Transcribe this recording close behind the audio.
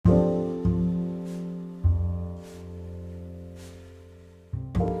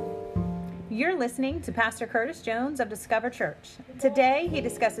You're listening to Pastor Curtis Jones of Discover Church. Today, he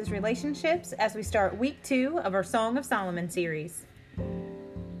discusses relationships as we start week 2 of our Song of Solomon series.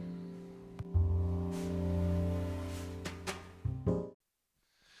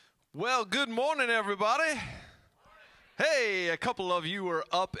 Well, good morning, everybody. Hey, a couple of you are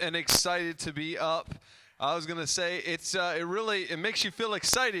up and excited to be up. I was going to say, it makes you feel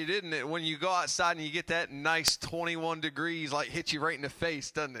excited, isn't it, when you go outside and you get that nice 21 degrees, like hit you right in the face,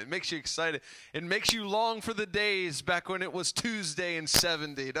 doesn't it? It makes you excited. It makes you long for the days back when it was Tuesday and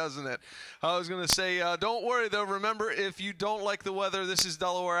 70, doesn't it? I was going to say, don't worry, though. Remember, if you don't like the weather, this is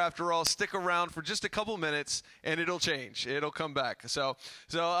Delaware after all. Stick around for just a couple minutes, and it'll change. It'll come back. So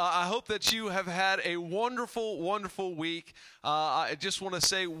I hope that you have had a wonderful, wonderful week. I just want to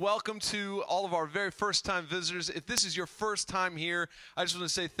say welcome to all of our very first-time visitors. If this is your first time here, I just want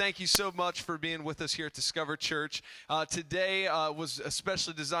to say thank you so much for being with us here at Discover Church. Today was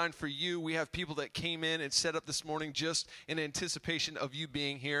especially designed for you. We have people that came in and set up this morning just in anticipation of you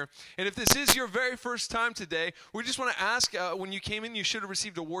being here. And if this is your very first time today, we just want to ask, when you came in, you should have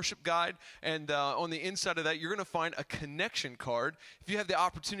received a worship guide. And on the inside of that, you're going to find a connection card. If you have the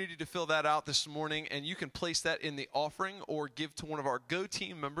opportunity to fill that out this morning, and you can place that in the offering or give to one of our Go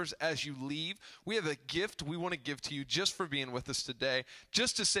team members as you leave. We have a gift we want to give to you just for being with us today,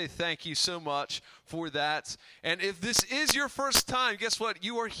 just to say thank you so much for that. And if this is your first time, guess what?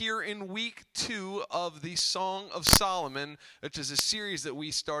 You are here in week 2 of the Song of Solomon, which is a series that we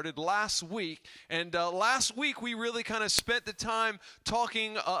started last week. And last week we really kind of spent the time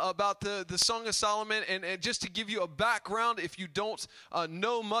talking about the Song of Solomon. And just to give you a background, if you don't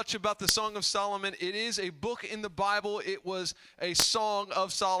know much about the Song of Solomon, it is a book in the Bible. It was a Song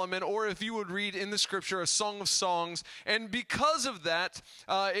of Solomon, or if you would read in the scripture, a Song of Songs. And because of that,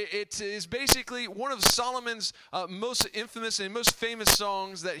 it is basically one of Solomon's most infamous and most famous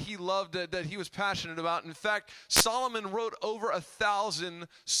songs that he loved, that he was passionate about. In fact, Solomon wrote over 1,000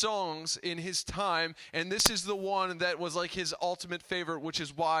 songs in his time, and this is the one that was like his ultimate favorite, which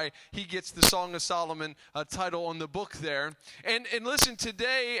is why he gets the Song of Solomon title on the book there. And listen,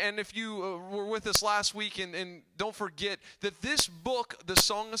 today, and if you were with us last week, and don't forget that this book, the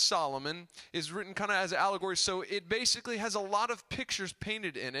Song of Solomon, is written kind of as an allegory, so it basically has a lot of pictures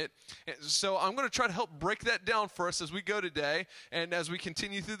painted in it. So I'm going to try to help break that down for us as we go today, and as we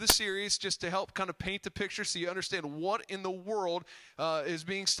continue through the series, just to help kind of paint the picture so you understand what in the world is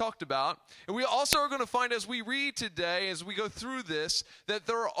being talked about. And we also are going to find, as we read today, as we go through this, that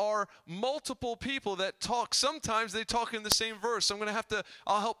there are multiple people that talk. Sometimes they talk in the same verse. So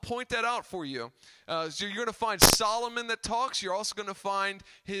I'll help point that out for you. So you're going to find Solomon that talks. You're also going to find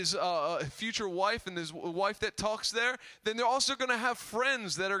his future wife and his wife that talks there. Then they're also going to have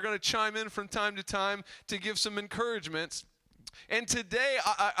friends that are going to chime in from time to time to give some encouragements. And today,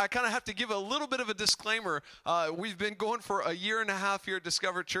 I kind of have to give a little bit of a disclaimer. We've been going for a year and a half here at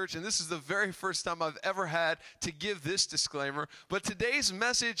Discover Church, and this is the very first time I've ever had to give this disclaimer. But today's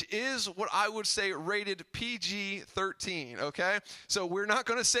message is what I would say rated PG-13, okay? So we're not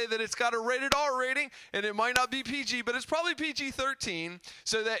going to say that it's got a rated R rating, and it might not be PG, but it's probably PG-13,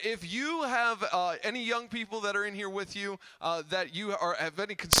 so that if you have any young people that are in here with you that you have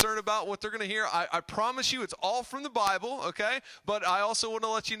any concern about what they're going to hear, I promise you it's all from the Bible, okay? But I also want to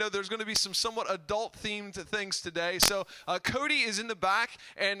let you know there's going to be some somewhat adult-themed things today. So Cody is in the back,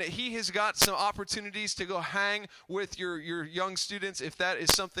 and he has got some opportunities to go hang with your young students. If that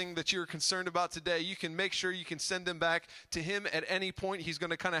is something that you're concerned about today, you can make sure you can send them back to him at any point. He's going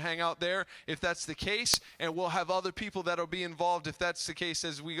to kind of hang out there if that's the case, and we'll have other people that will be involved if that's the case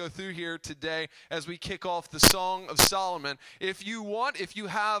as we go through here today as we kick off the Song of Solomon. If you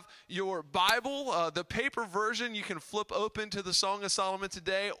have your Bible, the paper version, you can flip open to the Song of Solomon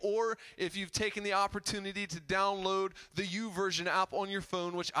today, or if you've taken the opportunity to download the YouVersion app on your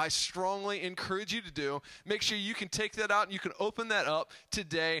phone, which I strongly encourage you to do, make sure you can take that out and you can open that up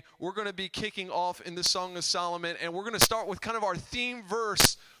today. We're going to be kicking off in the Song of Solomon, and we're going to start with kind of our theme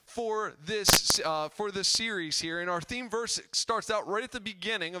verse for this series here. And our theme verse starts out right at the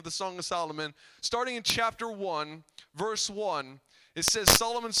beginning of the Song of Solomon, starting in chapter 1, verse 1. It says,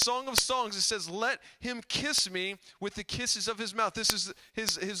 Solomon's Song of Songs, it says, let him kiss me with the kisses of his mouth. This is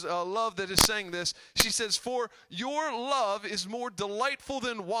his love that is saying this. She says, for your love is more delightful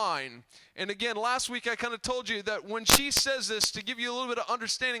than wine. And again, last week I kind of told you that when she says this, to give you a little bit of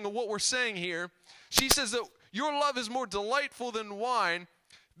understanding of what we're saying here, she says that your love is more delightful than wine,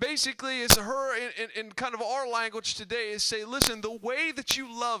 basically is her in kind of our language today is say, listen, the way that you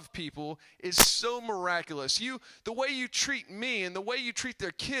love people is so miraculous. The way you treat me and the way you treat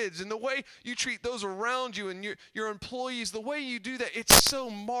their kids and the way you treat those around you and your employees, the way you do that, it's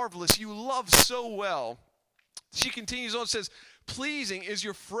so marvelous. You love so well. She continues on and says, pleasing is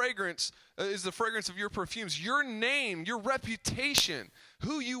your fragrance, is the fragrance of your perfumes. Your name, your reputation,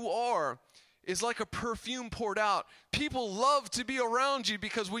 who you are, is like a perfume poured out. People love to be around you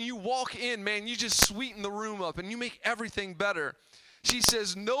because when you walk in, man, you just sweeten the room up and you make everything better. She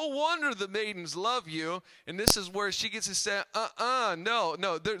says, no wonder the maidens love you. And this is where she gets to say, no.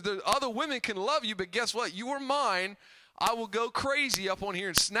 The other women can love you, but guess what? You are mine. I will go crazy up on here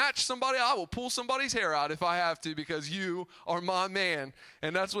and snatch somebody. I will pull somebody's hair out if I have to because you are my man.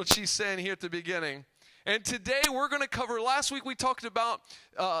 And that's what she's saying here at the beginning. And today we're going to cover, last week we talked about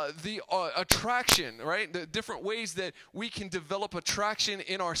the attraction, right? The different ways that we can develop attraction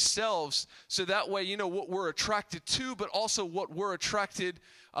in ourselves so that way, you know, what we're attracted to, but also what we're attracted,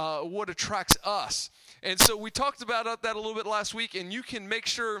 what attracts us. And so we talked about that a little bit last week, and you can make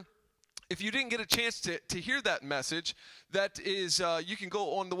sure, if you didn't get a chance to hear that message, that is, you can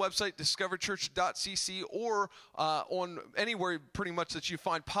go on the website, discoverchurch.cc, or on anywhere pretty much that you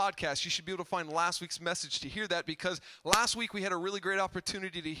find podcasts. You should be able to find last week's message to hear that, because last week we had a really great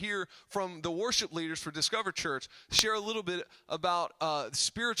opportunity to hear from the worship leaders for Discover Church, share a little bit about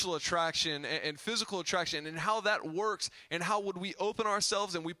spiritual attraction and physical attraction and how that works, and how would we open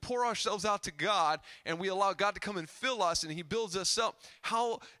ourselves and we pour ourselves out to God and we allow God to come and fill us and He builds us up,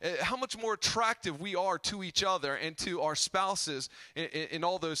 how much more attractive we are to each other and to our spouses and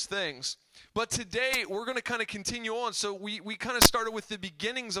all those things. But today we're going to kind of continue on. So we kind of started with the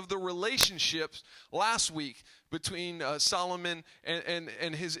beginnings of the relationships last week between Solomon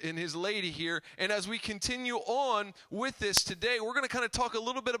and his lady here. And as we continue on with this today, we're going to kind of talk a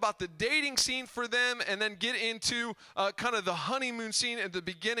little bit about the dating scene for them, and then get into kind of the honeymoon scene and the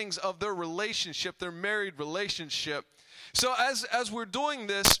beginnings of their relationship, their married relationship. So as we're doing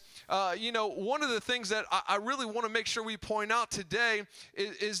this, you know, one of the things that I really want to make sure we point out today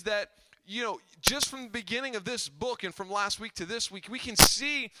is that, you know, just from the beginning of this book and from last week to this week, we can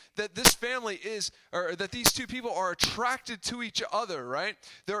see that this family or that these two people are attracted to each other, right?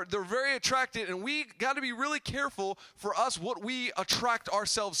 They're very attracted, and we got to be really careful for us what we attract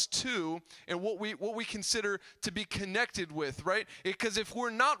ourselves to and what we consider to be connected with, right? Because if we're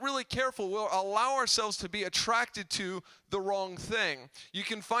not really careful, we'll allow ourselves to be attracted to the wrong thing. You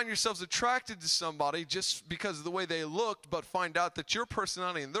can find yourselves attracted to somebody just because of the way they looked, but find out that your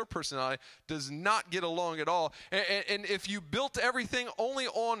personality and their personality does not get along at all. And if you built everything only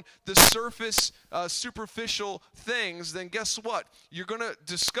on the surface, superficial things, then guess what? You're going to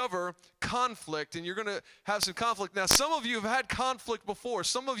discover conflict, and you're going to have some conflict. Now, some of you have had conflict before.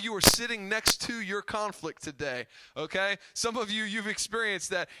 Some of you are sitting next to your conflict today, okay? Some of you, you've experienced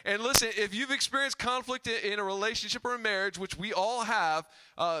that. And listen, if you've experienced conflict in a relationship or a marriage, which we all have,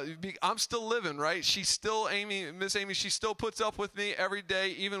 I'm still living, right? She's still, Miss Amy, she still puts up with me every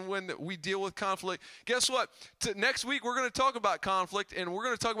day, even when we deal with conflict. Guess what? Next week, we're going to talk about conflict, and we're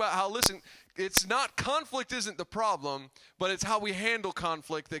going to talk about how, listen, it's not, conflict isn't the problem, but it's how we handle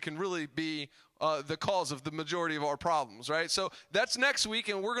conflict that can really be the cause of the majority of our problems, right? So that's next week,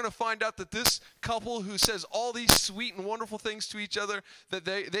 and we're going to find out that this couple who says all these sweet and wonderful things to each other, that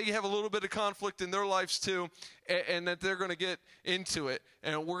they have a little bit of conflict in their lives too, and that they're going to get into it,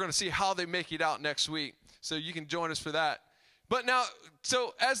 and we're going to see how they make it out next week. So you can join us for that. But now,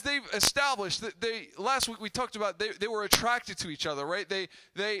 so as they've established that last week we talked about they were attracted to each other, right? They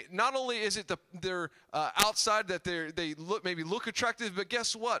not only is it their outside that they maybe look attractive, but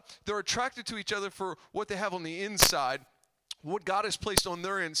guess what? They're attracted to each other for what they have on the inside, what God has placed on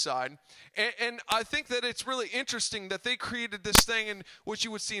their inside. And I think that it's really interesting that they created this thing in what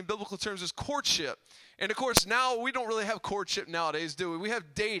you would see in biblical terms as courtship. And of course, now we don't really have courtship nowadays, do we? We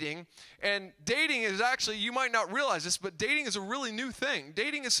have dating. And dating is actually, you might not realize this, but dating is a really new thing.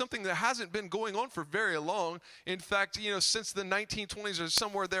 Dating is something that hasn't been going on for very long. In fact, you know, since the 1920s or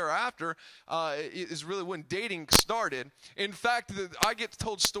somewhere thereafter, is really when dating started. In fact, I get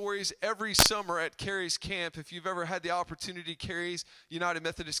told stories every summer at Carey's Camp. If you've ever had the opportunity, Carey's United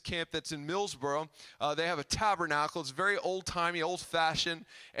Methodist Camp that's in Millsboro, they have a tabernacle. It's very old-timey, old-fashioned.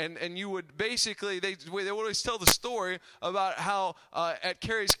 And you would basically, they would always tell the story about how at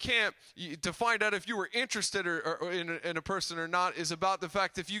Carey's Camp, to find out if you were interested or in a person or not is about the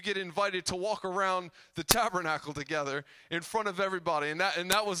fact if you get invited to walk around the tabernacle together in front of everybody. And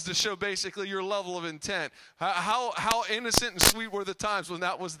that was to show basically your level of intent. How innocent and sweet were the times when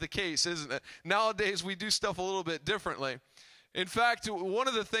that was the case, isn't it? Nowadays, we do stuff a little bit differently. In fact, one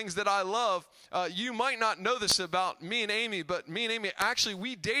of the things that I love, you might not know this about me and Amy, but me and Amy, actually,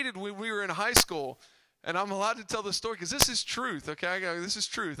 we dated when we were in high school. And I'm allowed to tell this story because this is truth, okay? This is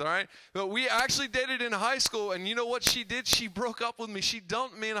truth, all right? But we actually dated in high school, and you know what she did? She broke up with me. She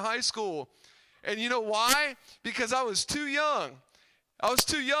dumped me in high school. And you know why? Because I was too young. I was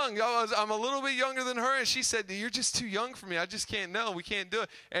too young. I'm a little bit younger than her, and she said, "You're just too young for me. I just can't. No, we can't do it."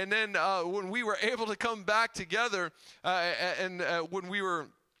 And then when we were able to come back together, when we were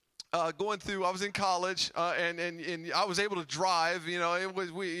going through, I was in college, and I was able to drive.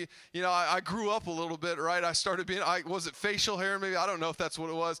 I grew up a little bit, right? I started being, was it facial hair? Maybe, I don't know if that's what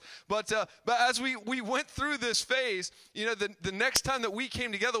it was. But as we went through this phase, the next time that we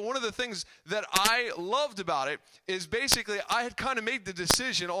came together, one of the things that I loved about it is basically I had kind of made the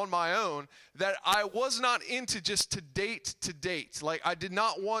decision on my own that I was not into just to date. Like, I did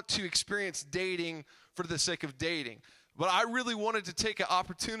not want to experience dating for the sake of dating. But I really wanted to take an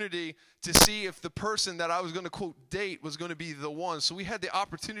opportunity to see if the person that I was going to, quote, date was going to be the one. So we had the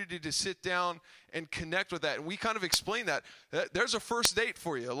opportunity to sit down and connect with that. And we kind of explained that. There's a first date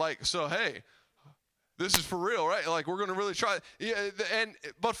for you. Like, so, hey, this is for real, right? Like, we're going to really try.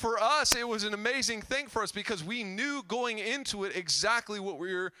 But for us, it was an amazing thing for us because we knew going into it exactly what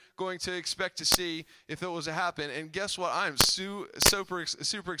we were going to expect to see if it was to happen. And guess what? I'm super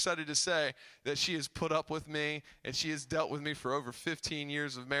excited to say that she has put up with me, and she has dealt with me for over 15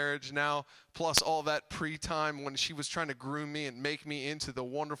 years of marriage now, plus all that pre-time when she was trying to groom me and make me into the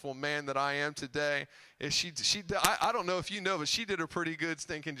wonderful man that I am today. And I don't know if you know, but she did a pretty good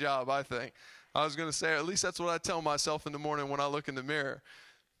stinking job, I think. I was going to say, at least that's what I tell myself in the morning when I look in the mirror.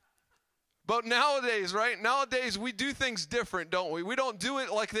 But nowadays, right? Nowadays, we do things different, don't we? We don't do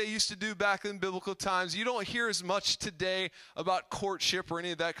it like they used to do back in biblical times. You don't hear as much today about courtship or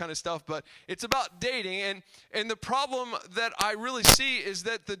any of that kind of stuff, but it's about dating. And the problem that I really see is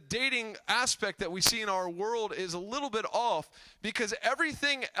that the dating aspect that we see in our world is a little bit off because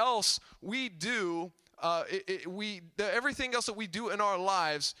everything else we do, everything else that we do in our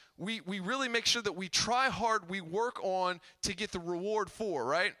lives, we really make sure that we try hard, we work on to get the reward for,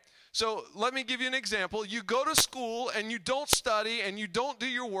 right? So let me give you an example. You go to school and you don't study and you don't do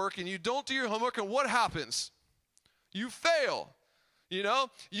your work and you don't do your homework, and what happens? You fail. You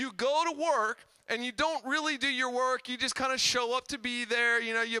go to work and you don't really do your work. You just kind of show up to be there.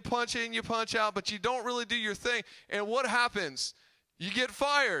 You punch in, you punch out, but you don't really do your thing. And what happens? You get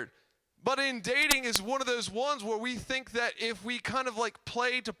fired. But in dating is one of those ones where we think that if we kind of like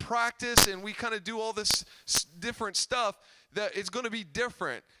play to practice and we kind of do all this different stuff, that it's going to be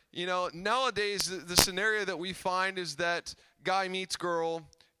different. Nowadays the scenario that we find is that guy meets girl,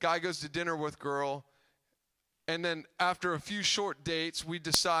 guy goes to dinner with girl, and then after a few short dates, we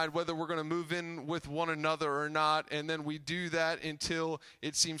decide whether we're going to move in with one another or not, and then we do that until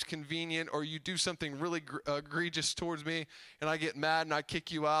it seems convenient, or you do something really egregious towards me, and I get mad and I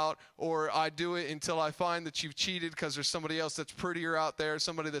kick you out, or I do it until I find that you've cheated because there's somebody else that's prettier out there,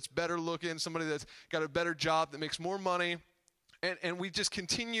 somebody that's better looking, somebody that's got a better job that makes more money, and we just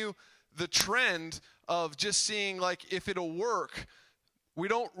continue the trend of just seeing like if it'll work. We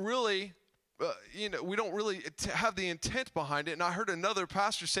don't really have the intent behind it. And I heard another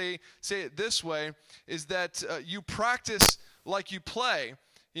pastor say it this way, is that you practice like you play.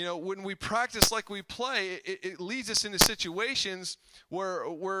 When we practice like we play, it leads us into situations where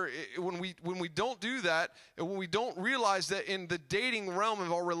when we don't do that, and when we don't realize that in the dating realm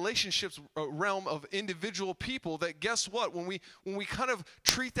of our relationships realm of individual people, that guess what? When we kind of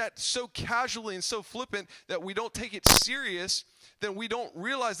treat that so casually and so flippant that we don't take it serious, then we don't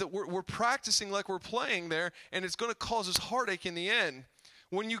realize that we're practicing like we're playing there, and it's going to cause us heartache in the end.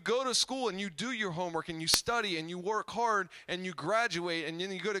 When you go to school and you do your homework and you study and you work hard and you graduate and then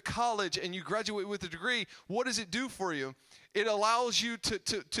you go to college and you graduate with a degree, what does it do for you? It allows you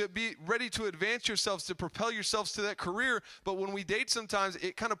to be ready to advance yourselves, to propel yourselves to that career. But when we date sometimes,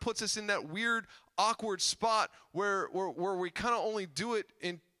 it kind of puts us in that weird, awkward spot where we kind of only do it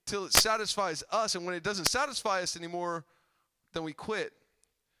until it satisfies us. And when it doesn't satisfy us anymore, then we quit.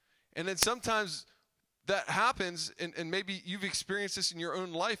 And then sometimes that happens, and maybe you've experienced this in your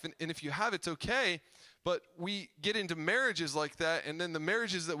own life, and if you have, it's okay, but we get into marriages like that, and then the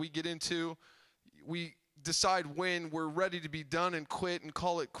marriages that we get into, we decide when we're ready to be done and quit and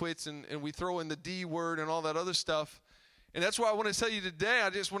call it quits, and we throw in the D word and all that other stuff. And that's why I want to tell you today,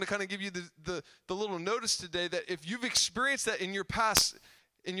 I just want to kind of give you the little notice today that if you've experienced that in your past,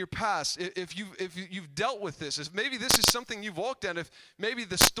 if you've dealt with this, if maybe this is something you've walked down, if maybe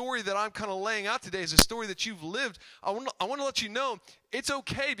the story that I'm kind of laying out today is a story that you've lived, I want to let you know it's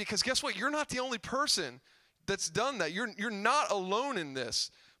okay, because guess what? You're not the only person. that's done that. You're not alone in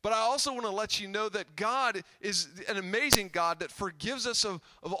this. But I also want to let you know that God is an amazing God that forgives us of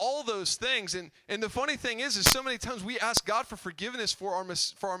all those things. And the funny thing is so many times we ask God for forgiveness for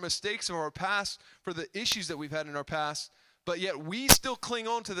our mistakes of our past, for the issues that we've had in our past, but yet we still cling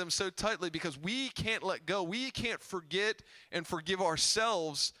on to them so tightly because we can't let go. We can't forget and forgive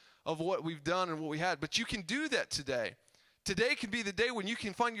ourselves of what we've done and what we had. But you can do that today. Today can be the day when you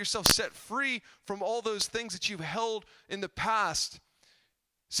can find yourself set free from all those things that you've held in the past.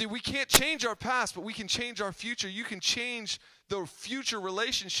 See, we can't change our past, but we can change our future. You can change the future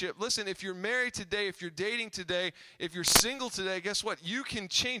relationship. Listen, if you're married today, if you're dating today, if you're single today, guess what? You can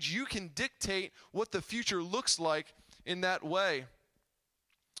change. You can dictate what the future looks like in that way.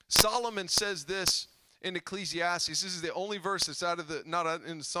 Solomon says this in Ecclesiastes. This is the only verse that's not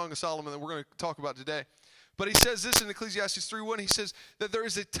in the Song of Solomon that we're going to talk about today. But he says this in Ecclesiastes 3:1. He says that there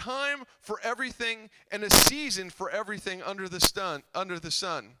is a time for everything and a season for everything under the sun.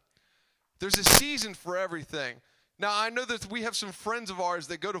 There's a season for everything. Now, I know that we have some friends of ours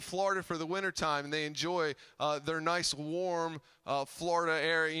that go to Florida for the wintertime, and they enjoy their nice, warm Florida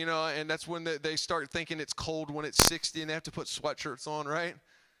air, and that's when they start thinking it's cold when it's 60, and they have to put sweatshirts on, right?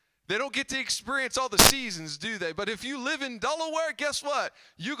 They don't get to experience all the seasons, do they? But if you live in Delaware, guess what?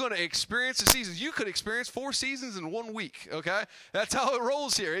 You're going to experience the seasons. You could experience 4 seasons in 1 week, okay? That's how it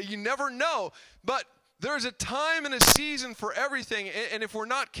rolls here. You never know. But there's a time and a season for everything. And if we're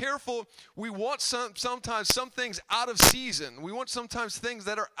not careful, we want sometimes some things out of season. We want sometimes things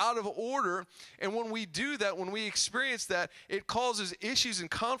that are out of order. And when we do that, when we experience that, it causes issues and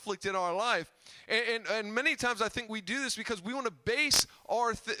conflict in our life. And many times I think we do this because we want to base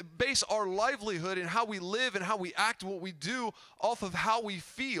our livelihood and how we live and how we act and what we do off of how we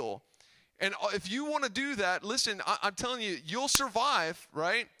feel. And if you want to do that, listen, I'm telling you, you'll survive,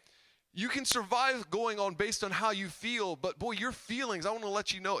 right? You can survive going on based on how you feel, but boy, your feelings, I want to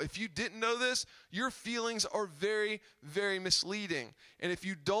let you know, if you didn't know this, your feelings are very, very misleading. And if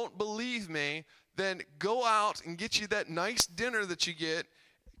you don't believe me, then go out and get you that nice dinner that you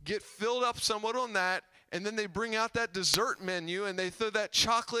get filled up somewhat on that, and then they bring out that dessert menu and they throw that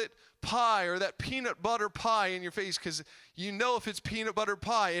chocolate pie or that peanut butter pie in your face, because you know if it's peanut butter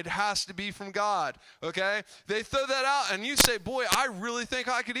pie, it has to be from God, okay? They throw that out and you say, boy, I really think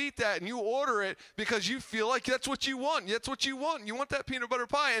I could eat that, and you order it because you feel like that's what you want. That's what you want. You want that peanut butter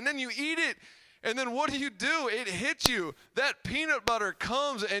pie, and then you eat it. And then what do? It hits you. That peanut butter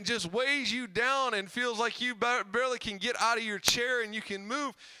comes and just weighs you down and feels like you barely can get out of your chair and you can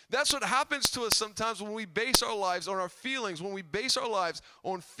move. That's what happens to us sometimes when we base our lives on our feelings. When we base our lives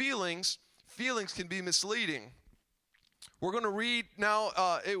on feelings, feelings can be misleading. We're going to read now,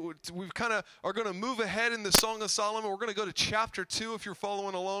 we kind of are going to move ahead in the Song of Solomon. We're going to go to chapter 2 if you're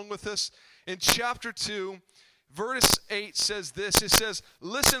following along with us. In chapter 2, Verse 8 says this. It says,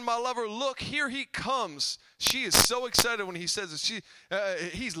 listen, my lover, look, here he comes. She is so excited when he says it.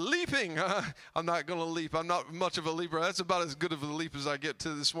 He's leaping. I'm not going to leap. I'm not much of a leaper. That's about as good of a leap as I get to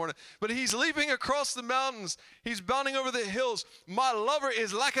this morning. But he's leaping across the mountains. He's bounding over the hills. My lover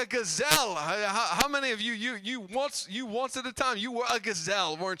is like a gazelle. How many of you once at a time, you were a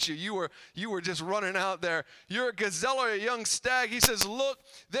gazelle, weren't you? You were just running out there. You're a gazelle or a young stag. He says, look,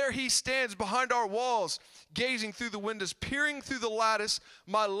 there he stands behind our walls, gazing through the windows, peering through the lattice.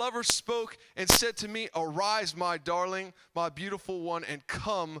 My lover spoke and said to me, arise, my darling, my beautiful one, and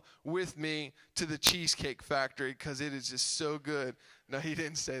come with me to the Cheesecake Factory, because it is just so good. No, he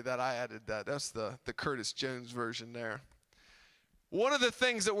didn't say that. I added that. That's the Curtis Jones version there. One of the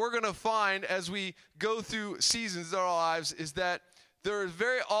things that we're going to find as we go through seasons in our lives is that there is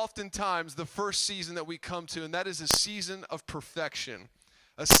very often times the first season that we come to, and that is a season of perfection.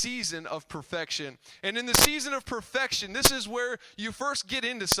 A season of perfection. And in the season of perfection, this is where you first get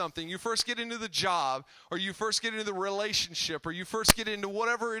into something. You first get into the job, or you first get into the relationship, or you first get into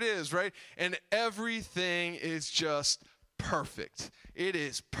whatever it is, right? And everything is just perfect. It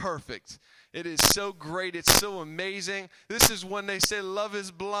is perfect. It is so great. It's so amazing. This is when they say love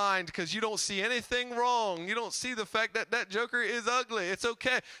is blind, because you don't see anything wrong. You don't see the fact that that joker is ugly. It's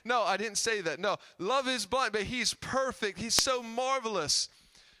okay. No, I didn't say that. No, love is blind, but he's perfect. He's so marvelous.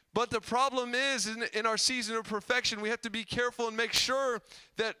 But the problem is, in our season of perfection, we have to be careful and make sure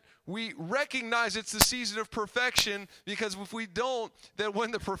that we recognize it's the season of perfection, because if we don't, then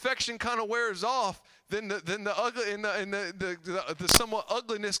when the perfection kind of wears off, then the ugly and the somewhat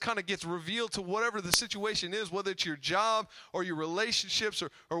ugliness kind of gets revealed to whatever the situation is, whether it's your job or your relationships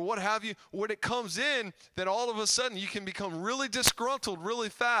or what have you. When it comes in, then all of a sudden you can become really disgruntled really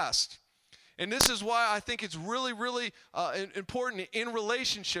fast. And this is why I think it's really, really important in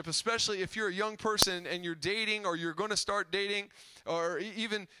relationship, especially if you're a young person and you're dating or you're going to start dating, or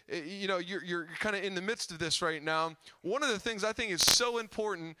even, you're kind of in the midst of this right now. One of the things I think is so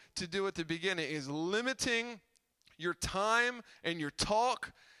important to do at the beginning is limiting your time and your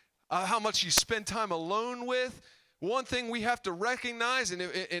talk, how much you spend time alone with. One thing we have to recognize,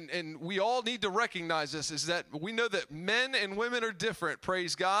 and we all need to recognize this, is that we know that men and women are different.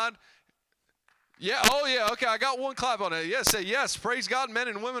 Praise God. Yeah, oh yeah, okay, I got one clap on it. Yes, say yes, praise God, men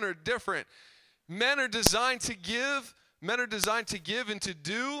and women are different. Men are designed to give. Men are designed to give and to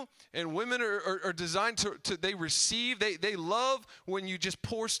do, and women are designed to they receive. They love when you just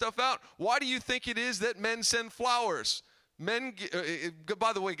pour stuff out. Why do you think it is that men send flowers? Men,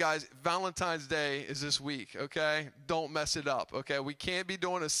 by the way, guys, Valentine's Day is this week, okay? Don't mess it up, okay? We can't be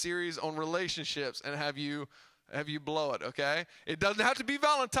doing a series on relationships and have you blow it, okay? It doesn't have to be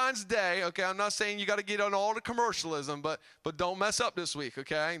Valentine's Day, okay? I'm not saying you got to get on all the commercialism, but don't mess up this week,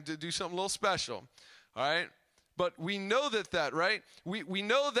 okay? Do something a little special, all right? But we know that, right? We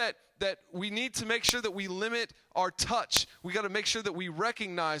know that we need to make sure that we limit our touch. We got to make sure that we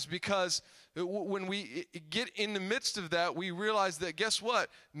recognize, because when we get in the midst of that, we realize that, guess what?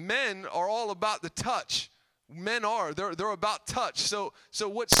 Men are all about the touch. Men are. They're about touch. So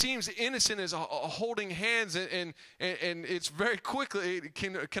what seems innocent is holding hands, and it's very quickly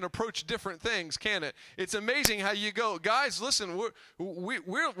it can approach different things, can it? It's amazing how you go, guys. Listen,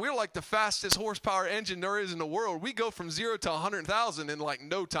 we're like the fastest horsepower engine there is in the world. We go from 0 to 100,000 in like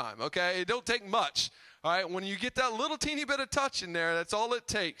no time. Okay, it don't take much. All right, when you get that little teeny bit of touch in there, that's all it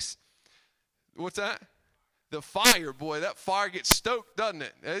takes. What's that? The fire, boy. That fire gets stoked, doesn't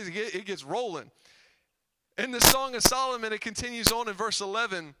it? It gets rolling. In the Song of Solomon, it continues on in verse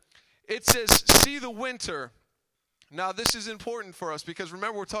 11. It says, see the winter. Now, this is important for us because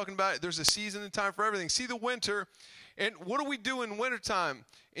remember, we're talking about there's a season and time for everything. See the winter. And what do we do in wintertime?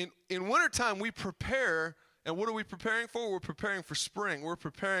 In wintertime, we prepare. And what are we preparing for? We're preparing for spring. We're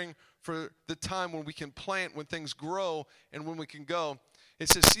preparing for the time when we can plant, when things grow, and when we can go. It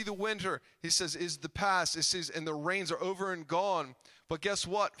says, see the winter, he says, is the past. It says, and the rains are over and gone. But guess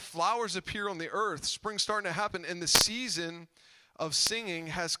what? Flowers appear on the earth. Spring's starting to happen, and the season of singing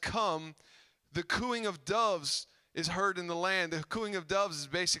has come. The cooing of doves is heard in the land. The cooing of doves is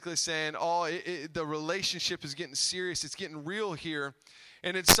basically saying, the relationship is getting serious. It's getting real here.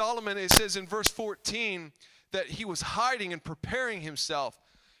 And in Solomon, it says in verse 14 that he was hiding and preparing himself.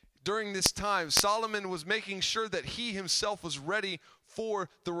 During this time, Solomon was making sure that he himself was ready for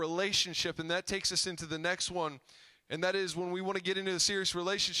the relationship. And that takes us into the next one. And that is, when we want to get into a serious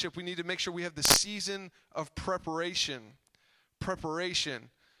relationship, we need to make sure we have the season of preparation. Preparation.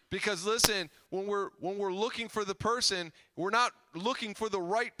 Because listen, when we're looking for the person, we're not looking for the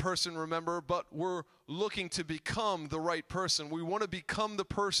right person, remember, but we're looking to become the right person. We want to become the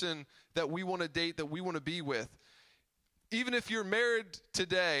person that we want to date, that we want to be with. Even if you're married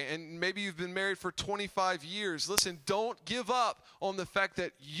today, and maybe you've been married for 25 years, listen, don't give up on the fact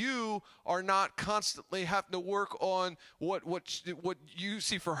that you are not constantly having to work on what you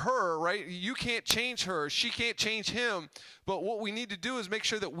see for her, right? You can't change her. She can't change him. But what we need to do is make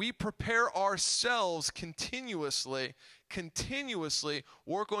sure that we prepare ourselves continuously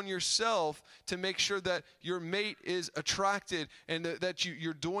work on yourself to make sure that your mate is attracted and that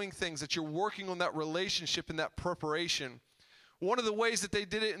you're doing things, that you're working on that relationship and that preparation. One of the ways that they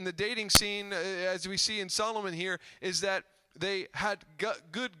did it in the dating scene, as we see in Solomon here, is that they had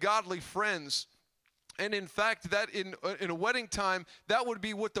good godly friends. And in fact, that in a wedding time, that would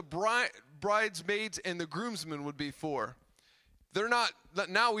be what the bridesmaids and the groomsmen would be for. They're not,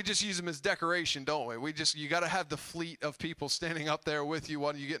 now we just use them as decoration, don't we? You got to have the fleet of people standing up there with you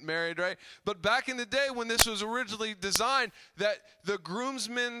while you get married, right? But back in the day when this was originally designed, that the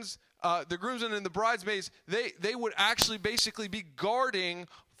groomsmen and the bridesmaids, they would actually basically be guarding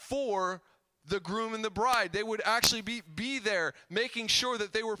for the groom and the bride. They would actually be there, making sure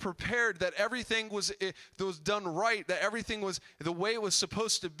that they were prepared, that everything was done right, that everything was the way it was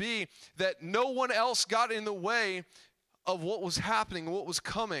supposed to be, that no one else got in the way of what was happening, what was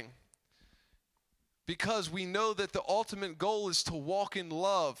coming. Because we know that the ultimate goal is to walk in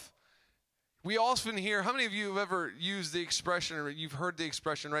love. We often hear, how many of you have ever used the expression, or you've heard the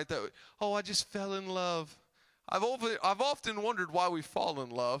expression, right? That, I just fell in love. I've often wondered why we fall in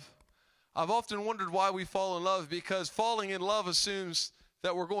love. I've often wondered why we fall in love, because falling in love assumes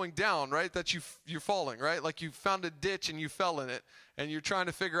that we're going down, right? That you're falling, right? Like you found a ditch and you fell in it, and you're trying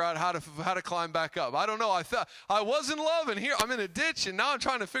to figure out how to climb back up. I don't know. I was in love, and here I'm in a ditch, and now I'm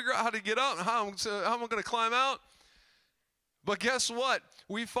trying to figure out how to get out and how am I going to climb out. But guess what?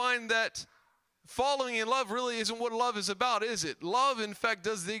 We find that following in love really isn't what love is about, is it? Love, in fact,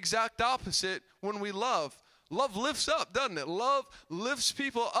 does the exact opposite when we love. Love lifts up, doesn't it? Love lifts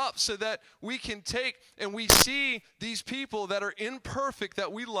people up so that we can take and we see these people that are imperfect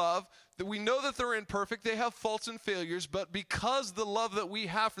that we love, that we know that they're imperfect, they have faults and failures, but because the love that we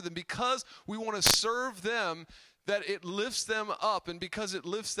have for them, because we want to serve them, that it lifts them up, and because it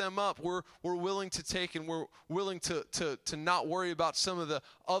lifts them up, we're willing to take and we're willing to not worry about some of the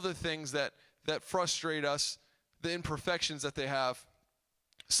other things that frustrate us, the imperfections that they have.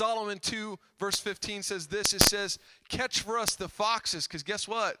 Solomon 2 verse 15 says this, it says, catch for us the foxes, because guess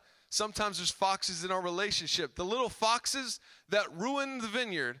what? Sometimes there's foxes in our relationship. The little foxes that ruin the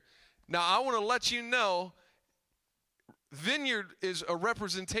vineyard. Now I want to let you know, vineyard is a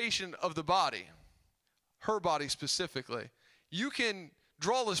representation of the body, her body specifically. You can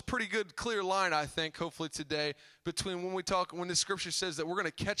draw this pretty good clear line, I think, hopefully today, between when the scripture says that we're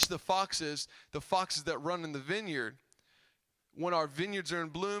going to catch the foxes that run in the vineyard, when our vineyards are in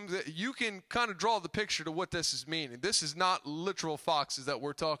bloom, that you can kind of draw the picture to what this is meaning. This is not literal foxes that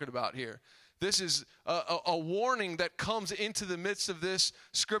we're talking about here. This is a warning that comes into the midst of this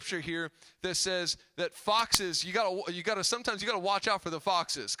scripture here that says that foxes, sometimes you gotta watch out for the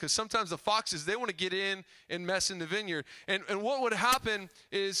foxes, because sometimes the foxes, they want to get in and mess in the vineyard. And what would happen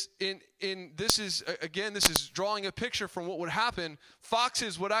is this is drawing a picture from what would happen.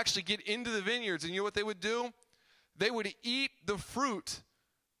 Foxes would actually get into the vineyards, and you know what they would do? They would eat the fruit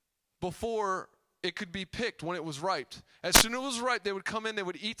before it could be picked when it was ripe. As soon as it was ripe, they would come in, they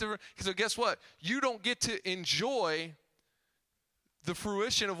would eat the, so guess what? You don't get to enjoy the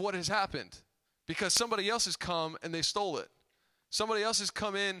fruition of what has happened because somebody else has come and they stole it. Somebody else has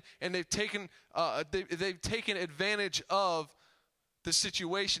come in and they've taken advantage of the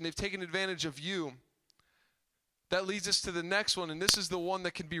situation. They've taken advantage of you. That leads us to the next one, and this is the one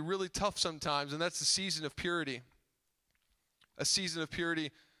that can be really tough sometimes, and that's the season of purity. A season of purity.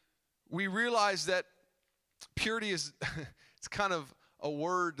 We realize that purity is it's kind of a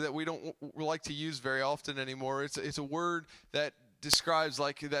word that we don't like to use very often anymore. It's a word that describes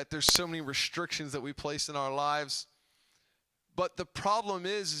like that there's so many restrictions that we place in our lives. But the problem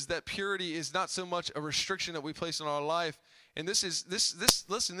is that purity is not so much a restriction that we place in our life. And this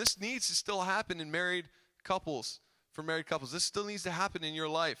needs to still happen in married couples, for married couples. This still needs to happen in your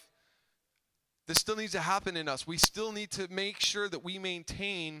life. This still needs to happen in us. We still need to make sure that we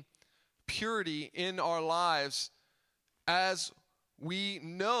maintain purity in our lives as we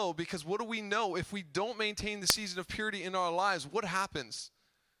know, because what do we know? If we don't maintain the season of purity in our lives, what happens?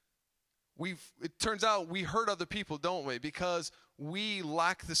 It turns out we hurt other people, don't we? Because we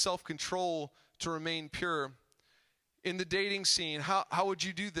lack the self-control to remain pure. In the dating scene, how would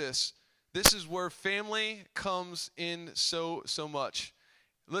you do this? This is where family comes in so much.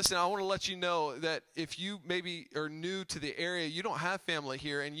 Listen, I want to let you know that if you maybe are new to the area, you don't have family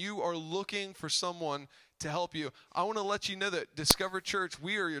here, and you are looking for someone to help you, I want to let you know that Discover Church,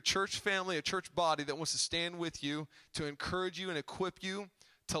 we are your church family, a church body that wants to stand with you, to encourage you and equip you,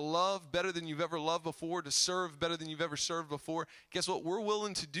 to love better than you've ever loved before, to serve better than you've ever served before. Guess what? We're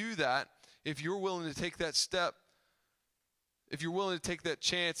willing to do that if you're willing to take that step, if you're willing to take that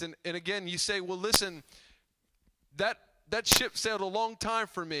chance. And again, you say, well, listen, that ship sailed a long time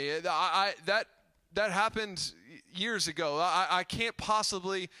for me. That happened years ago. I can't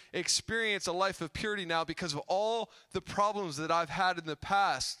possibly experience a life of purity now because of all the problems that I've had in the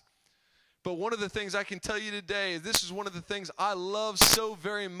past. But one of the things I can tell you today, this is one of the things I love so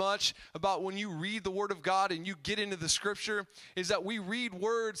very much about when you read the Word of God and you get into the Scripture, is that we read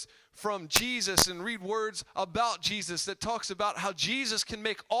words from Jesus and read words about Jesus that talks about how Jesus can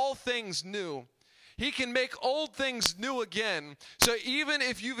make all things new. He can make old things new again. So even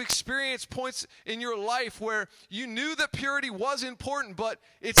if you've experienced points in your life where you knew that purity was important, but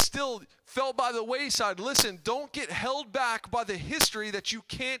it still fell by the wayside, listen, don't get held back by the history that you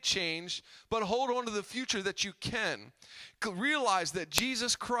can't change, but hold on to the future that you can. Realize that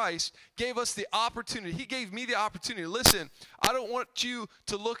Jesus Christ gave us the opportunity. He gave me the opportunity. Listen, I don't want you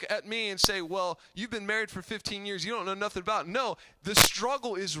to look at me and say, well, you've been married for 15 years. You don't know nothing about it. No, the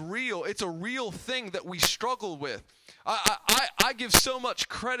struggle is real. It's a real thing that we struggle with. I give so much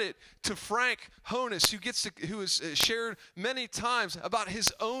credit to Frank Honus, who has shared many times about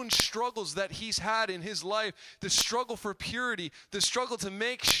his own struggles that he's had in his life, the struggle for purity, the struggle to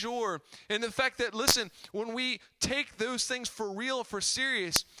make sure, and the fact that, listen, when we take those things for real, for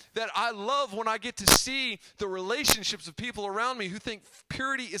serious, that I love when I get to see the relationships of people around me who think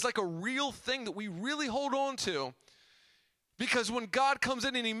purity is like a real thing that we really hold on to. Because when God comes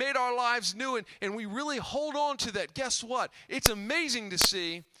in and He made our lives new and we really hold on to that, guess what? It's amazing to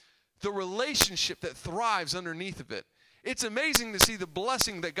see the relationship that thrives underneath of it. It's amazing to see the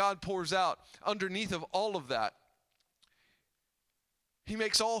blessing that God pours out underneath of all of that. He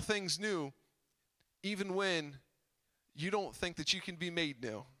makes all things new, even when you don't think that you can be made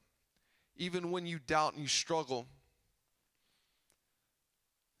new, even when you doubt and you struggle.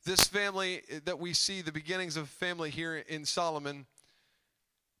 This family that we see, the beginnings of family here in Solomon,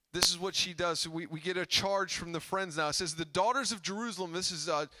 this is what she does. So we get a charge from the friends now. It says, the daughters of Jerusalem, this is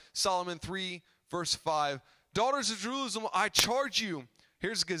Solomon 3, verse 5. Daughters of Jerusalem, I charge you.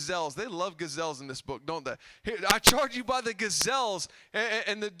 Here's gazelles. They love gazelles in this book, don't they? Here, I charge you by the gazelles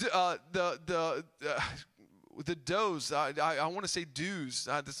and the does. I want to say dews.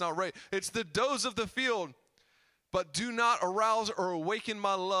 That's not right. It's the does of the field. But do not arouse or awaken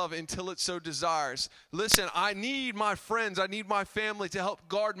my love until it so desires. Listen, I need my friends. I need my family to help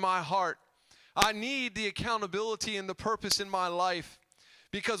guard my heart. I need the accountability and the purpose in my life.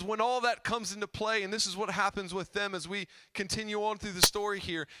 Because when all that comes into play, and this is what happens with them as we continue on through the story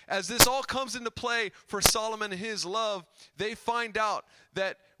here, as this all comes into play for Solomon and his love, they find out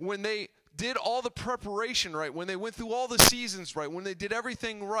that when they did all the preparation right, when they went through all the seasons right, when they did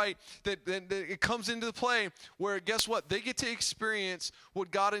everything right, that it comes into play where, guess what? They get to experience what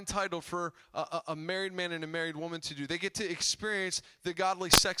God entitled for a married man and a married woman to do. They get to experience the godly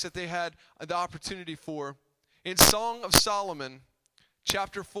sex that they had the opportunity for. In Song of Solomon,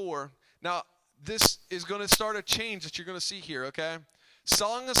 chapter 4, now this is going to start a change that you're going to see here, okay?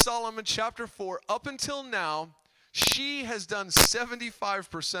 Song of Solomon, chapter 4, up until now, she has done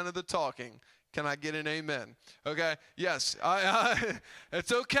 75% of the talking. Can I get an amen? Okay, yes,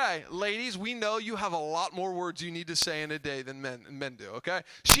 it's okay. Ladies, we know you have a lot more words you need to say in a day than men do, okay?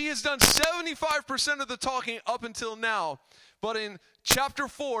 She has done 75% of the talking up until now. But in chapter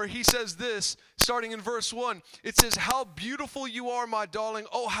 4, he says this, starting in verse 1. It says, how beautiful you are, my darling.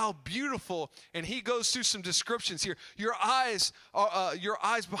 Oh, how beautiful. And he goes through some descriptions here. Your eyes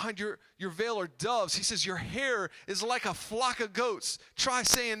behind your veil are doves. He says, your hair is like a flock of goats. Try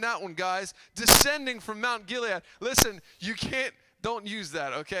saying that one, guys. Descending from Mount Gilead. Listen, don't use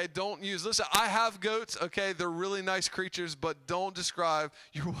that, okay? Listen, I have goats, okay? They're really nice creatures, but don't describe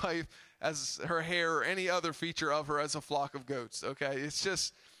your wife as her hair or any other feature of her as a flock of goats, okay? It's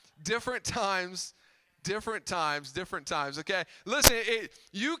just different times, okay? Listen,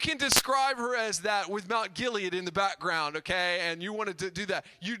 you can describe her as that with Mount Gilead in the background, okay? And you wanted to do that.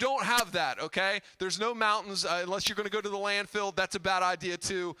 You don't have that, okay? There's no mountains unless you're going to go to the landfill. That's a bad idea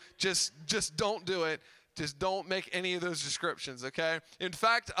too. Just don't do it. Just don't make any of those descriptions, okay? In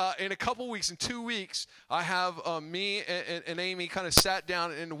fact, in a couple weeks, in 2 weeks, I have me and Amy kind of sat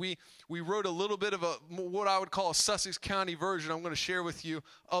down and we wrote a little bit of what I would call a Sussex County version I'm going to share with you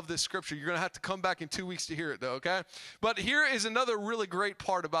of this scripture. You're going to have to come back in 2 weeks to hear it, though, okay? But here is another really great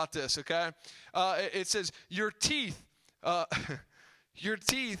part about this, okay? It says, your teeth are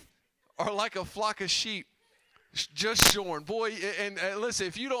like a flock of sheep just shorn. Boy, and listen,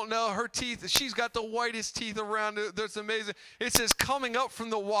 if you don't know, her teeth, she's got the whitest teeth around. That's amazing. It says, coming up from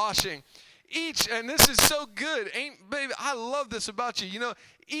the washing. Each, and this is so good. Baby, I love this about you. You know,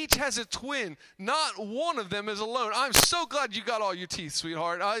 each has a twin. Not one of them is alone. I'm so glad you got all your teeth,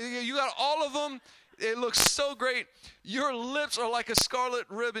 sweetheart. You got all of them. It looks so great. Your lips are like a scarlet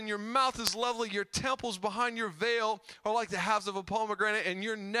ribbon. Your mouth is lovely. Your temples behind your veil are like the halves of a pomegranate, and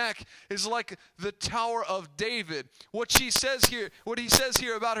your neck is like the Tower of David. What he says here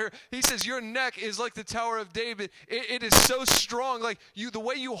about her, he says your neck is like the Tower of David. It is so strong. Like the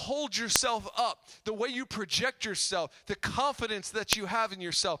way you hold yourself up, the way you project yourself, the confidence that you have in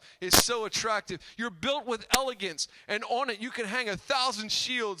yourself is so attractive. You're built with elegance, and on it you can hang 1,000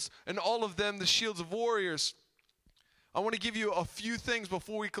 shields, and all of them the shields of warriors. I want to give you a few things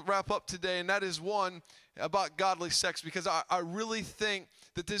before we wrap up today, and that is one about godly sex, because I really think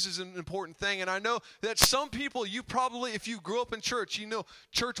that this is an important thing. And I know that some people, you probably, if you grew up in church, you know,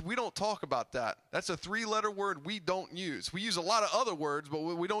 church, we don't talk about that. That's a 3-letter word we don't use. We use a lot of other words, but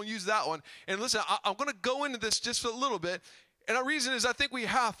we don't use that one. And listen, I'm going to go into this just a little bit. And the reason is I think we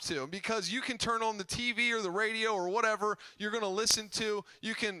have to, because you can turn on the TV or the radio or whatever you're going to listen to.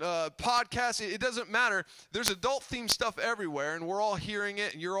 You can podcast. It doesn't matter. There's adult-themed stuff everywhere, and we're all hearing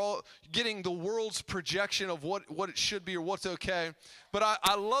it, and you're all getting the world's projection of what it should be or what's okay. But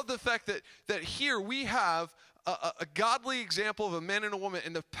I love the fact that here we have a godly example of a man and a woman,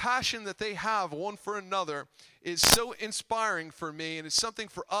 and the passion that they have one for another is so inspiring for me, and it's something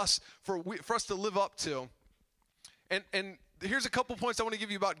for us to live up to. And here's a couple points I want to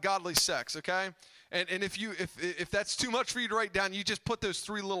give you about godly sex, okay? And if that's too much for you to write down, you just put those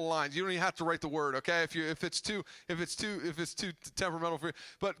 3 little lines. You don't even have to write the word, okay? If it's too temperamental for you.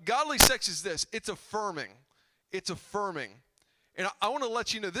 But godly sex is this. It's affirming. It's affirming. And I want to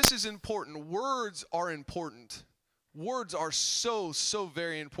let you know this is important. Words are important. Words are so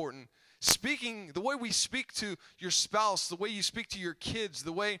very important. Speaking, the way we speak to your spouse, the way you speak to your kids,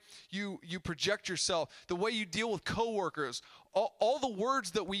 the way you project yourself, the way you deal with coworkers, all the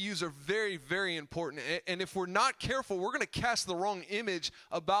words that we use are very important. And if we're not careful, we're going to cast the wrong image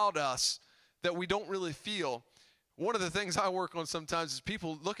about us that we don't really feel. One of the things I work on sometimes is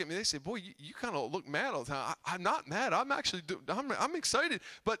people look at me, they say, boy, you kind of look mad all the time. I'm not mad. I'm actually, I'm excited.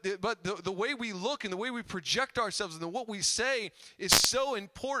 But the way we look and the way we project ourselves and what we say is so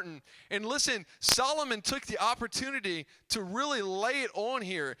important. And listen, Solomon took the opportunity to really lay it on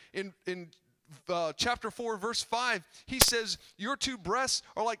here in chapter 4, verse 5, he says, your 2 breasts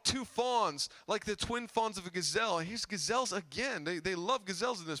are like 2 fawns, like the twin fawns of a gazelle. And here's gazelles again. They love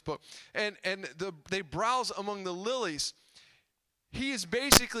gazelles in this book. And they browse among the lilies. He is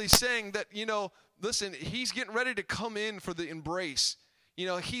basically saying that, listen, he's getting ready to come in for the embrace.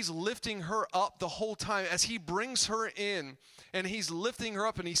 He's lifting her up the whole time as he brings her in, and he's lifting her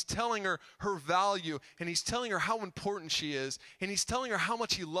up, and he's telling her her value, and he's telling her how important she is, and he's telling her how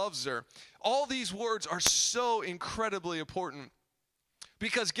much he loves her. All these words are so incredibly important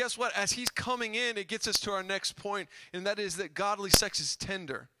because guess what? As he's coming in, it gets us to our next point, and that is that godly sex is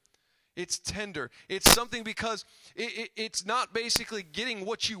tender. It's tender. It's something because it's not basically getting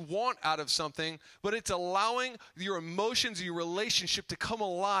what you want out of something, but it's allowing your emotions, your relationship to come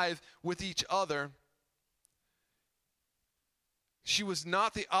alive with each other. She was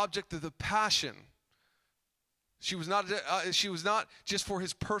not the object of the passion. She was not just for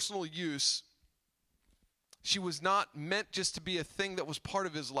his personal use. She was not meant just to be a thing that was part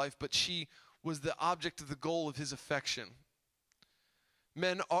of his life, but she was the object of the goal of his affection.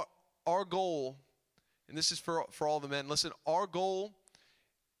 Men, our goal, and this is for all the men, listen, our goal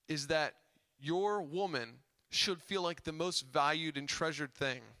is that your woman should feel like the most valued and treasured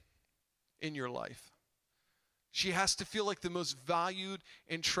thing in your life. She has to feel like the most valued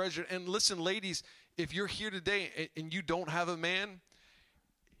and treasured. And listen, ladies, if you're here today and you don't have a man,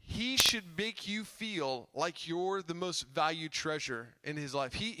 he should make you feel like you're the most valued treasure in his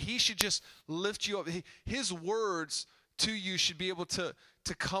life. He should just lift you up. His words to you should be able to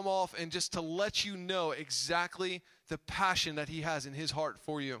come off and just to let you know exactly the passion that he has in his heart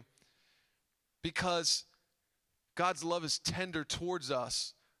for you. Because God's love is tender towards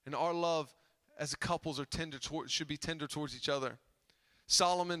us, and our love as couples are should be tender towards each other.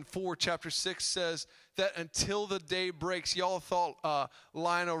 Solomon 4, chapter 6 says that until the day breaks, y'all thought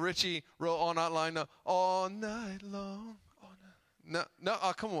Lionel Richie wrote All Night Long, all night long. No,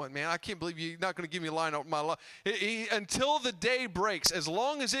 oh, come on, man. I can't believe you're not going to give me a line of my life. Until the day breaks, as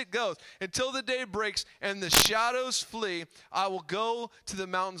long as it goes, until the day breaks and the shadows flee, I will go to the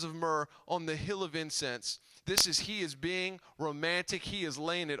mountains of myrrh on the hill of incense. He is being romantic. He is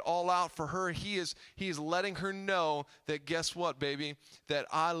laying it all out for her. He is letting her know that, guess what, baby, that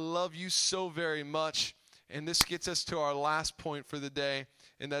I love you so very much. And this gets us to our last point for the day,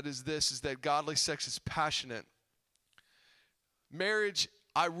 and that is this, is that godly sex is passionate. Marriage,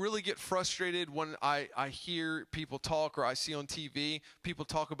 I really get frustrated when I hear people talk, or I see on TV, people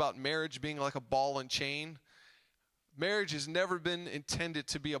talk about marriage being like a ball and chain. Marriage has never been intended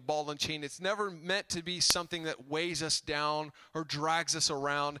to be a ball and chain. It's never meant to be something that weighs us down or drags us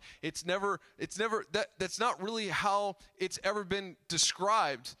around. That's not really how it's ever been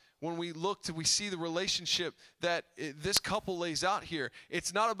described. When we see the relationship that this couple lays out here.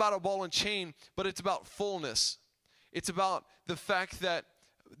 It's not about a ball and chain, but it's about fullness. It's about the fact that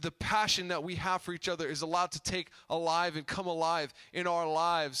the passion that we have for each other is allowed to take alive and come alive in our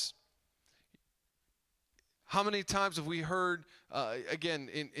lives. How many times have we heard, again,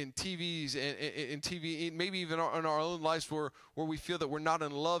 in TVs, in TV, maybe even in our own lives where we feel that we're not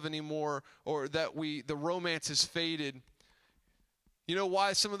in love anymore, or that the romance has faded? You know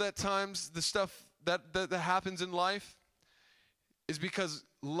why some of that times the stuff that happens in life is because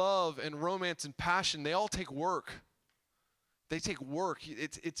love and romance and passion, they all take work. They take work.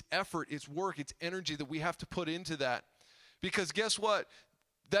 It's effort, it's work, it's energy that we have to put into that. Because guess what?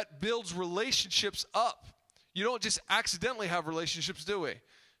 That builds relationships up. You don't just accidentally have relationships, do we?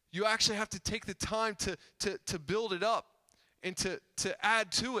 You actually have to take the time to build it up and to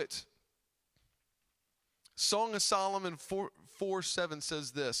add to it. Song of Solomon 4:7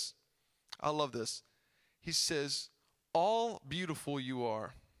 says this. I love this. He says, all beautiful you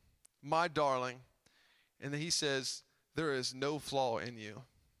are, my darling. And then he says, there is no flaw in you.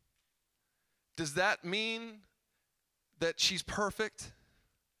 Does that mean that she's perfect?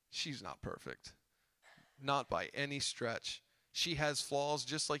 She's not perfect. Not by any stretch. She has flaws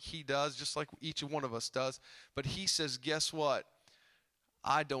just like he does, just like each one of us does. But he says, guess what?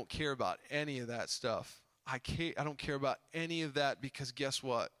 I don't care about any of that stuff. I don't care about any of that because guess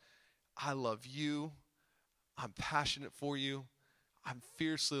what? I love you. I'm passionate for you. I'm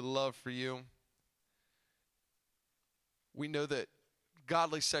fiercely in love for you. We know that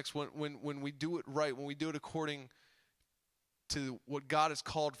godly sex, when we do it right, when we do it according to what God has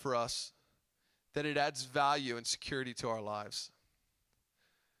called for us, that it adds value and security to our lives.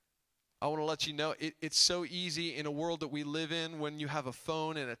 I want to let you know, it's so easy in a world that we live in when you have a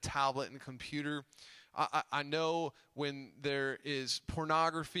phone and a tablet and a computer. I know when there is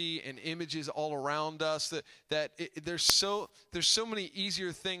pornography and images all around us that there's so many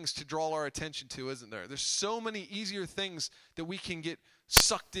easier things to draw our attention to, isn't there? There's so many easier things that we can get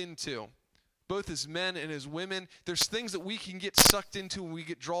sucked into, both as men and as women. There's things that we can get sucked into and we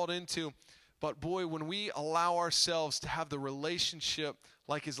get drawn into. But boy, when we allow ourselves to have the relationship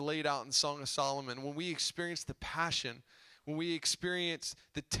like is laid out in Song of Solomon, when we experience the passion, when we experience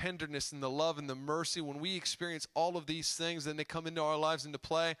the tenderness and the love and the mercy, when we experience all of these things and they come into our lives into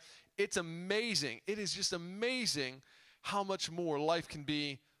play, it's amazing. It is just amazing how much more life can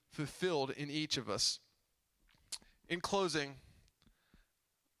be fulfilled in each of us. In closing,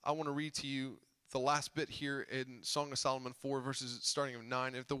 I want to read to you the last bit here in Song of Solomon 4, verses starting at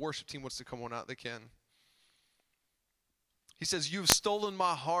 9. If the worship team wants to come on out, they can. He says, "You've stolen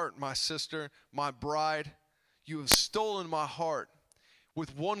my heart, my sister, my bride. You have stolen my heart.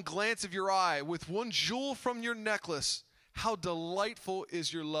 With one glance of your eye, with one jewel from your necklace, how delightful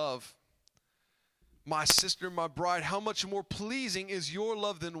is your love. My sister, my bride, how much more pleasing is your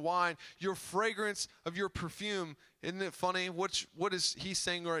love than wine, your fragrance of your perfume." Isn't it funny? What is he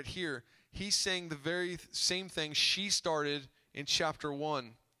saying right here? He's saying the very same thing she started in chapter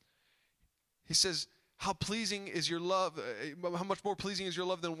 1. He says, how pleasing is your love, how much more pleasing is your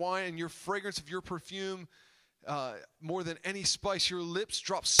love than wine, and your fragrance of your perfume more than any spice. Your lips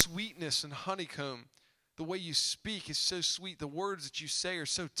drop sweetness and honeycomb. The way you speak is so sweet. The words that you say are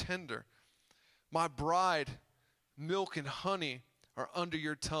so tender. My bride, milk and honey are under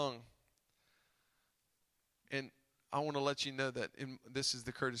your tongue. And I want to let you know that this is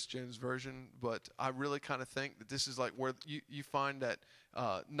the Curtis Jones version, but I really kind of think that this is like where you find that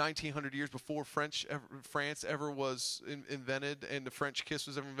 1900 years before France ever was invented and the French kiss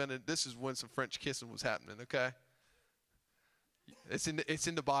was ever invented, this is when some French kissing was happening, okay? It's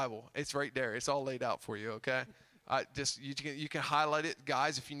in the Bible. It's right there. It's all laid out for you, okay? You can highlight it.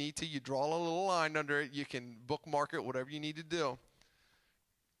 Guys, if you need to, you draw a little line under it. You can bookmark it, whatever you need to do.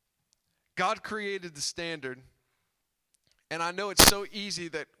 God created the standard. And I know it's so easy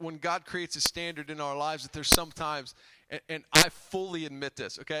that when God creates a standard in our lives that there's sometimes, and I fully admit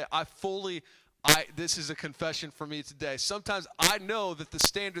this, okay? This is a confession for me today. Sometimes I know that the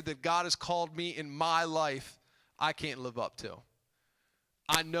standard that God has called me in my life, I can't live up to.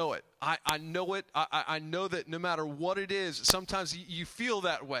 I know it. I know it. I know that no matter what it is, sometimes you feel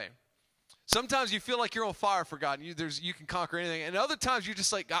that way. Sometimes you feel like you're on fire for God, and you can conquer anything. And other times you're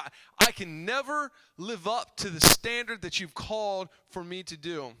just like, I can never live up to the standard that you've called for me to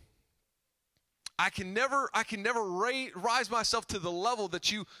do. I can never rise myself to the level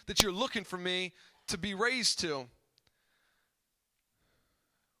that you're looking for me to be raised to.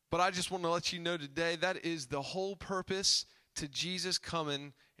 But I just want to let you know today that is the whole purpose to Jesus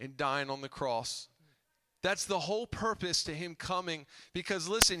coming and dying on the cross. That's the whole purpose to him coming, because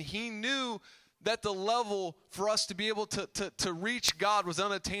listen, he knew that the level for us to be able to reach God was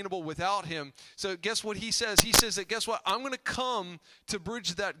unattainable without him. So guess what he says? He says that, guess what? I'm going to come to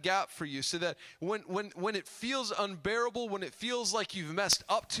bridge that gap for you, so that when it feels unbearable, when it feels like you've messed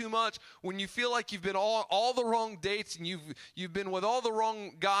up too much, when you feel like you've been all the wrong dates, and you've been with all the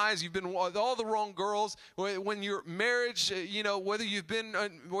wrong guys, you've been with all the wrong girls, when your marriage, whether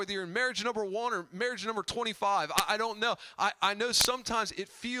you're in marriage number 1 or marriage number 25, I don't know. I know sometimes it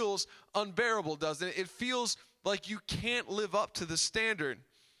feels unbearable, doesn't it? It feels like you can't live up to the standard.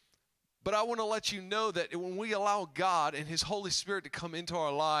 But I want to let you know that when we allow God and his Holy Spirit to come into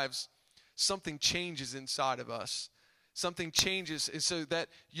our lives, something changes inside of us. Something changes, and so that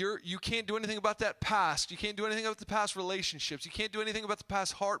you can't do anything about that past. You can't do anything about the past relationships. You can't do anything about the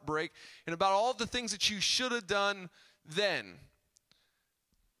past heartbreak and about all the things that you should have done then.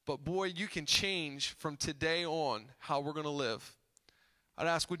 But boy, you can change from today on how we're going to live. I'd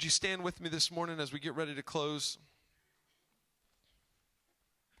ask, would you stand with me this morning as we get ready to close?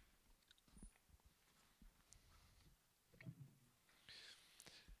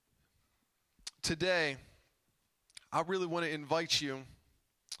 today, I really want to invite you.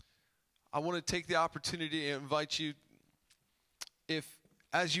 I want to take the opportunity to invite you,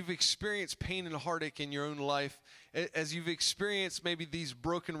 as you've experienced pain and heartache in your own life, as you've experienced maybe these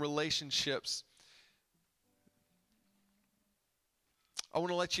broken relationships, I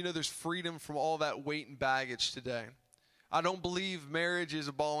want to let you know there's freedom from all that weight and baggage today. I don't believe marriage is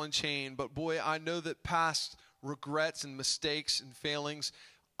a ball and chain, but boy, I know that past regrets and mistakes and failings,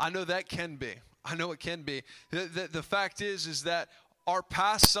 I know that can be. I know it can be. The fact is that our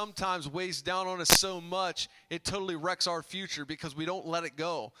past sometimes weighs down on us so much, it totally wrecks our future because we don't let it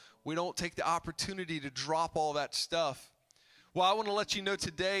go. We don't take the opportunity to drop all that stuff. Well, I want to let you know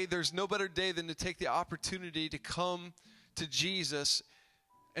today, there's no better day than to take the opportunity to come to Jesus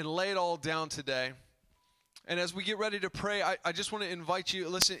and lay it all down today. And as we get ready to pray, I just want to invite you,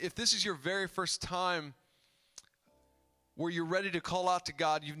 listen, if this is your very first time where you're ready to call out to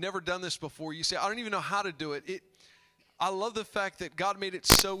God, you've never done this before, you say, I don't even know how to do it. I love the fact that God made it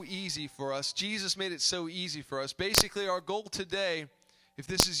so easy for us. Jesus made it so easy for us. Basically, our goal today, if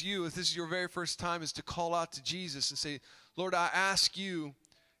this is you, if this is your very first time, is to call out to Jesus and say, Lord, I ask you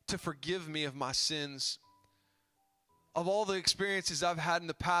to forgive me of my sins, of all the experiences I've had in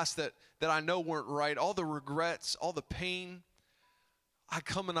the past that I know weren't right, all the regrets, all the pain. I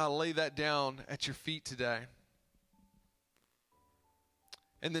come and I lay that down at your feet today.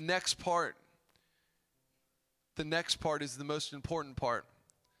 And the next part is the most important part.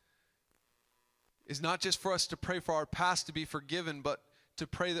 Is not just for us to pray for our past to be forgiven, but to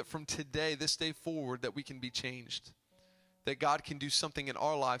pray that from today, this day forward, that we can be changed. That God can do something in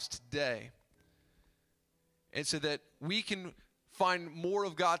our lives today. And so that we can find more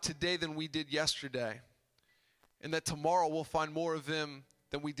of God today than we did yesterday. And that tomorrow we'll find more of Him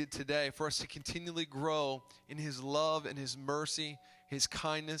than we did today. For us to continually grow in His love and His mercy, His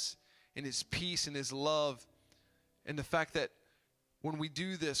kindness, and His peace and His love. And the fact that when we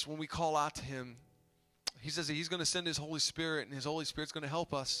do this, when we call out to Him, He says that He's going to send His Holy Spirit, and His Holy Spirit's going to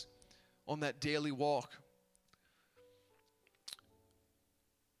help us on that daily walk.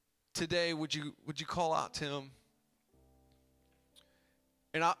 Today, would you call out to Him?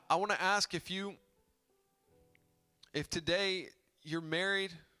 And I want to ask if today you're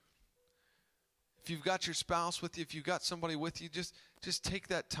married, if you've got your spouse with you, if you've got somebody with you, just take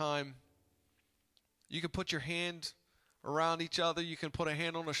that time. You can put your hand around each other. You can put a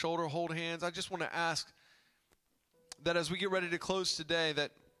hand on a shoulder, hold hands. I just want to ask that as we get ready to close today,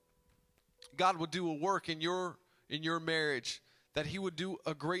 that God would do a work in your marriage, that He would do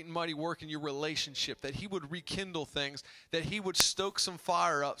a great and mighty work in your relationship, that He would rekindle things, that He would stoke some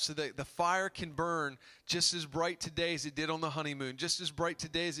fire up so that the fire can burn just as bright today as it did on the honeymoon, just as bright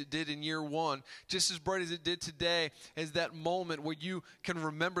today as it did in year one, just as bright as it did today as that moment where you can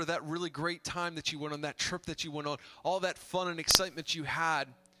remember that really great time that you went on, that trip that you went on, all that fun and excitement you had,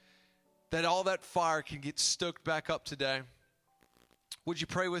 that all that fire can get stoked back up today. Would you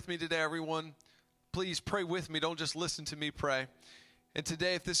pray with me today, everyone? Please pray with me. Don't just listen to me pray. And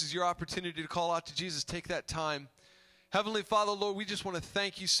today, if this is your opportunity to call out to Jesus, take that time. Heavenly Father, Lord, we just want to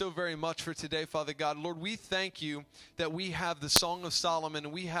thank you so very much for today, Father God. Lord, we thank you that we have the Song of Solomon,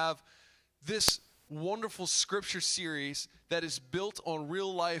 and we have this wonderful scripture series that is built on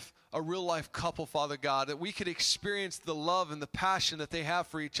a real life couple, Father God, that we could experience the love and the passion that they have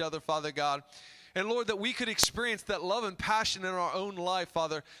for each other, Father God. And Lord, that we could experience that love and passion in our own life,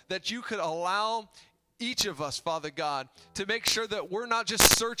 Father, that you could allow each of us, Father God, to make sure that we're not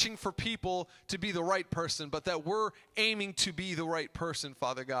just searching for people to be the right person, but that we're aiming to be the right person,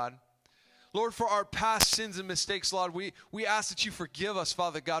 Father God. Lord, for our past sins and mistakes, Lord, we ask that you forgive us,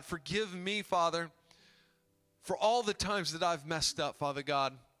 Father God. Forgive me, Father, for all the times that I've messed up, Father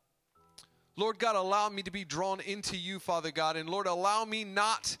God. Lord God, allow me to be drawn into you, Father God. And Lord, allow me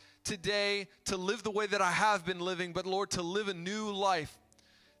not today to live the way that I have been living, but Lord, to live a new life,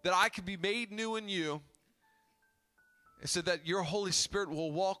 that I could be made new in you, and so that your Holy Spirit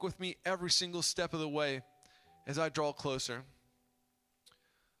will walk with me every single step of the way as I draw closer.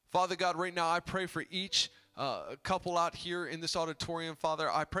 Father God, right now I pray for each couple out here in this auditorium, Father.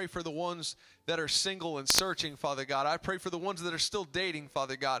 I pray for the ones that are single and searching, Father God. I pray for the ones that are still dating,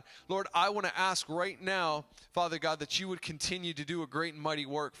 Father God. Lord, I want to ask right now, Father God, that you would continue to do a great and mighty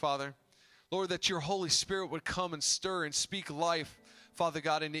work, Father. Lord, that your Holy Spirit would come and stir and speak life, Father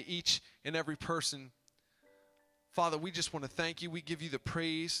God, into each and every person. Father, we just want to thank you. We give you the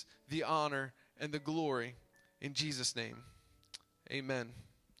praise, the honor, and the glory in Jesus' name. Amen.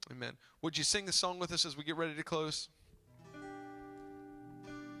 Amen. Would you sing the song with us as we get ready to close?